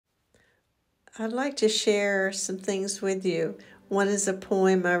I'd like to share some things with you. One is a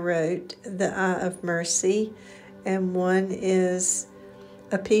poem I wrote, The Eye of Mercy, and one is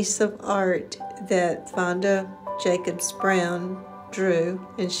a piece of art that Vonda Jacobs Brown drew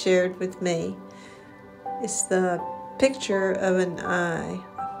and shared with me. It's the picture of an eye.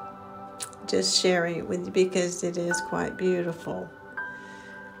 Just sharing it with you because it is quite beautiful.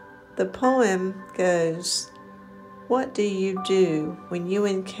 The poem goes, "What do you do when you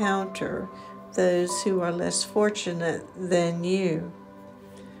encounter those who are less fortunate than you?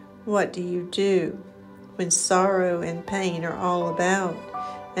 What do you do when sorrow and pain are all about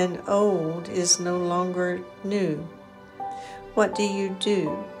and old is no longer new? What do you do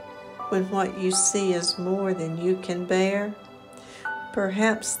when what you see is more than you can bear?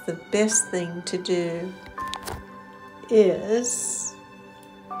 Perhaps the best thing to do is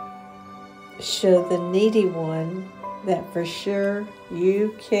show the needy one that for sure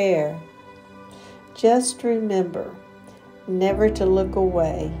you care. Just remember never to look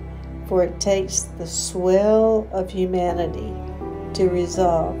away, for it takes the swell of humanity to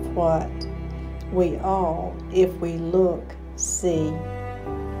resolve what we all, if we look, see."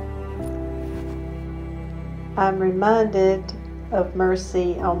 I'm reminded of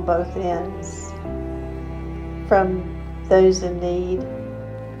mercy on both ends, from those in need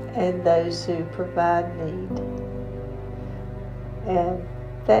and those who provide need. And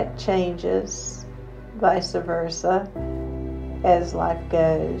that changes, vice versa, as life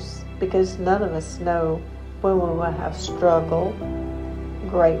goes, because none of us know when we will have struggle,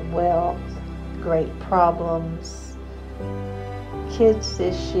 great wealth, great problems, kids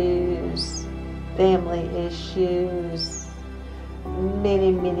issues, family issues,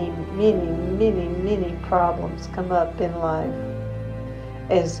 many problems come up in life.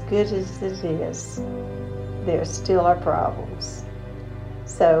 As good as it is, there still are problems.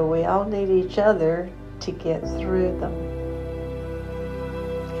 So we all need each other to get through them.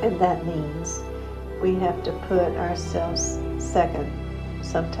 And that means we have to put ourselves second,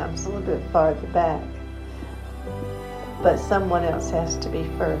 sometimes a little bit farther back. But someone else has to be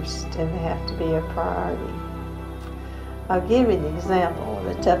first, and they have to be a priority. I'll give you an example of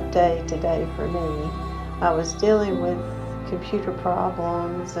a tough day today for me. I was dealing with computer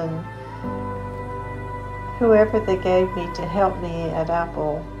problems, and whoever they gave me to help me at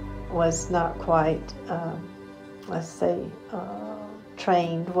Apple was not quite,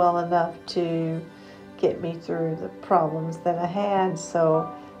 trained well enough to get me through the problems that I had. So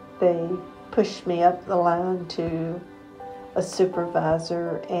they pushed me up the line to a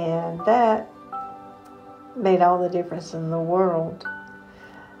supervisor, and that made all the difference in the world.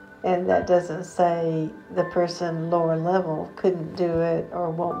 And that doesn't say the person lower level couldn't do it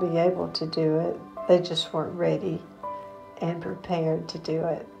or won't be able to do it. They just weren't ready and prepared to do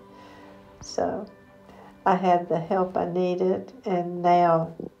it. So I had the help I needed, and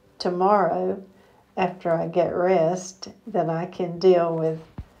now tomorrow, after I get rest, then I can deal with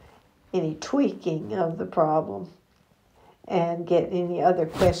any tweaking of the problem and get any other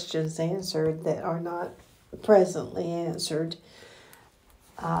questions answered that are not presently answered.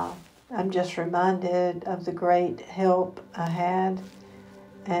 I'm just reminded of the great help I had,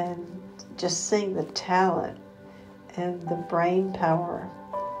 and just seeing the talent and the brain power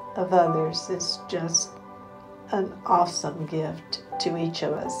of others is just an awesome gift to each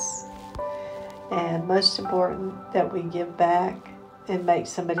of us. And most important, that we give back and make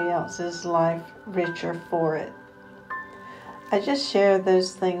somebody else's life richer for it. I just share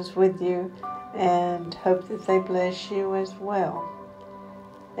those things with you and hope that they bless you as well.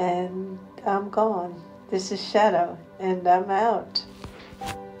 And I'm gone. This is Shadow, and I'm out.